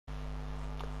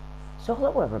So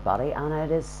hello everybody, and it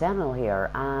is Senil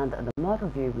here, and the mod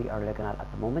review we are looking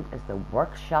at the moment is the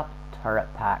Workshop Turret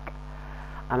Pack.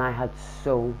 And I had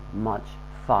so much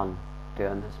fun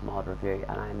doing this mod review,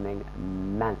 and I mean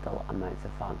mental amounts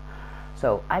of fun.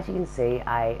 So as you can see,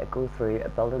 I go through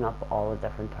building up all the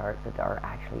different turrets that are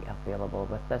actually available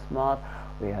with this mod.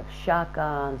 We have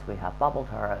shotguns, we have bubble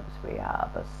turrets, we have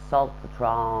assault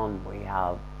patron, we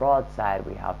have broadside,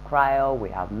 we have cryo, we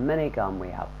have minigun, we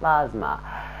have plasma.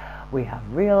 We have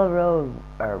railways,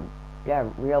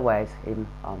 even,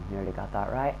 nearly got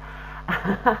that right.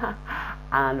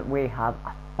 And we have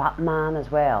a Batman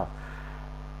as well.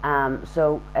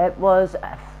 So it was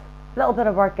a little bit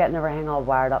of work getting everything all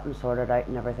wired up and sorted out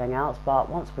and everything else, but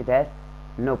once we did,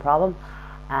 no problem.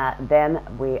 Then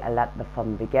we let the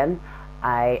fun begin.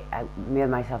 I made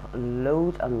myself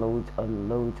loads and loads and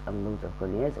loads and loads of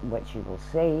grenades, which you will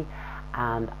see,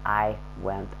 and I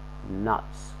went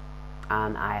nuts.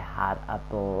 And I had a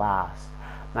blast.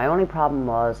 My only problem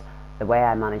was the way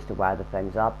I managed to wire the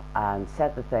things up and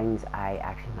set the things. I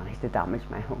actually managed to damage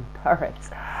my own turrets.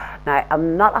 Now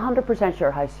I'm not 100%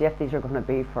 sure how safe these are going to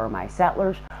be for my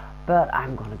settlers, but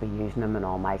I'm going to be using them in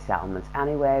all my settlements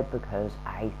anyway because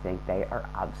I think they are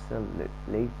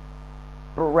absolutely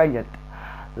brilliant.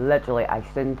 Literally, I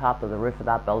stood on top of the roof of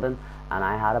that building and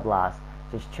I had a blast.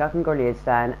 Just chucking grenades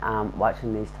down and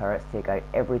watching these turrets take out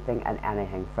everything and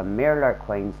anything from Mirror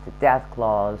Queens to Death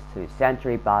Claws to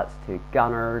Sentry Bots to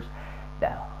Gunners. The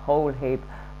whole heap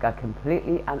got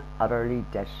completely and utterly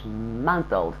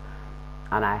dismantled,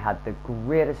 and I had the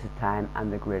greatest of time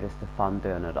and the greatest of fun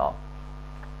doing it all.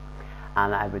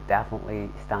 And I would definitely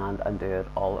stand and do it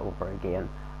all over again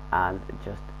and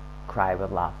just cry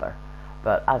with laughter.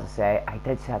 But as I say, I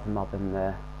did set them up in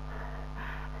the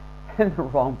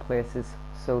wrong places,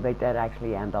 so they did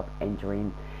actually end up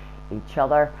injuring each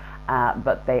other,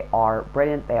 but they are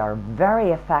brilliant, they are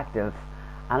very effective,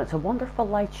 and it's a wonderful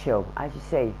light show. As you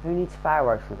see, who needs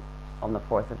fireworks on the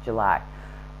 4th of July?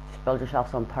 Just build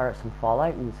yourself some turrets and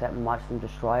Fallout and sit and watch them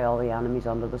destroy all the enemies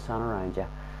under the sun around you.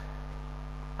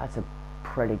 That's a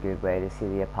pretty good way to see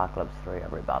the apocalypse through,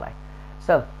 everybody.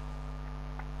 So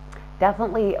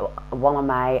definitely one of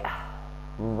my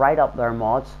right up there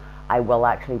mods. I will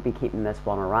actually be keeping this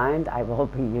one around. I will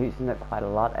be using it quite a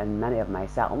lot in many of my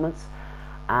settlements.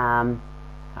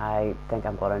 I think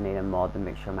I'm going to need a mod to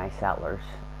make sure my settlers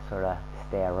sort of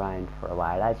stay around for a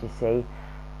while. As you see,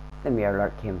 the mirror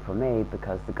alert came from me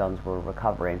because the guns were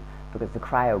recovering, because the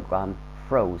cryo gun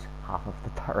froze half of the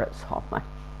turrets on me.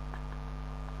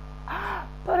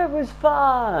 But it was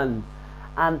fun!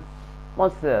 And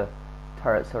once the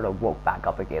turrets sort of woke back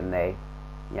up again, they,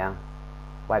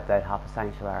 wiped out half a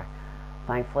sanctuary.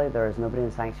 Thankfully, there is nobody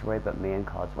in Sanctuary but me and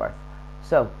Codsworth.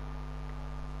 So,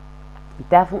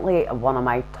 definitely one of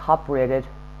my top rated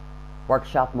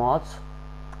workshop mods.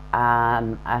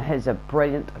 It is a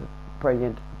brilliant,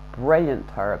 brilliant, brilliant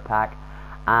turret pack.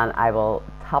 And I will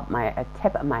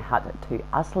tip of my hat to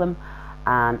Astlem.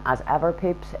 And as ever,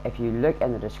 peeps, if you look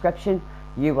in the description,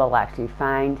 you will actually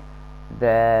find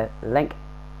the link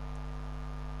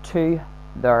to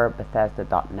their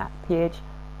Bethesda.net page.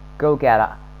 Go get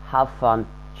it, have fun,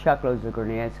 chuck loads of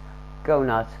grenades, go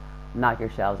nuts, knock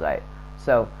yourselves out.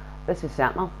 So this is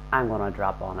Sentinel. I'm going to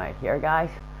drop on out here, guys.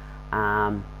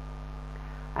 I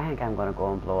think I'm going to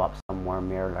go and blow up some more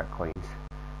Mirror Queens.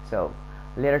 So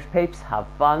later, peeps, have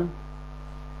fun,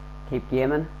 keep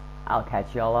gaming. I'll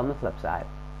catch you all on the flip side.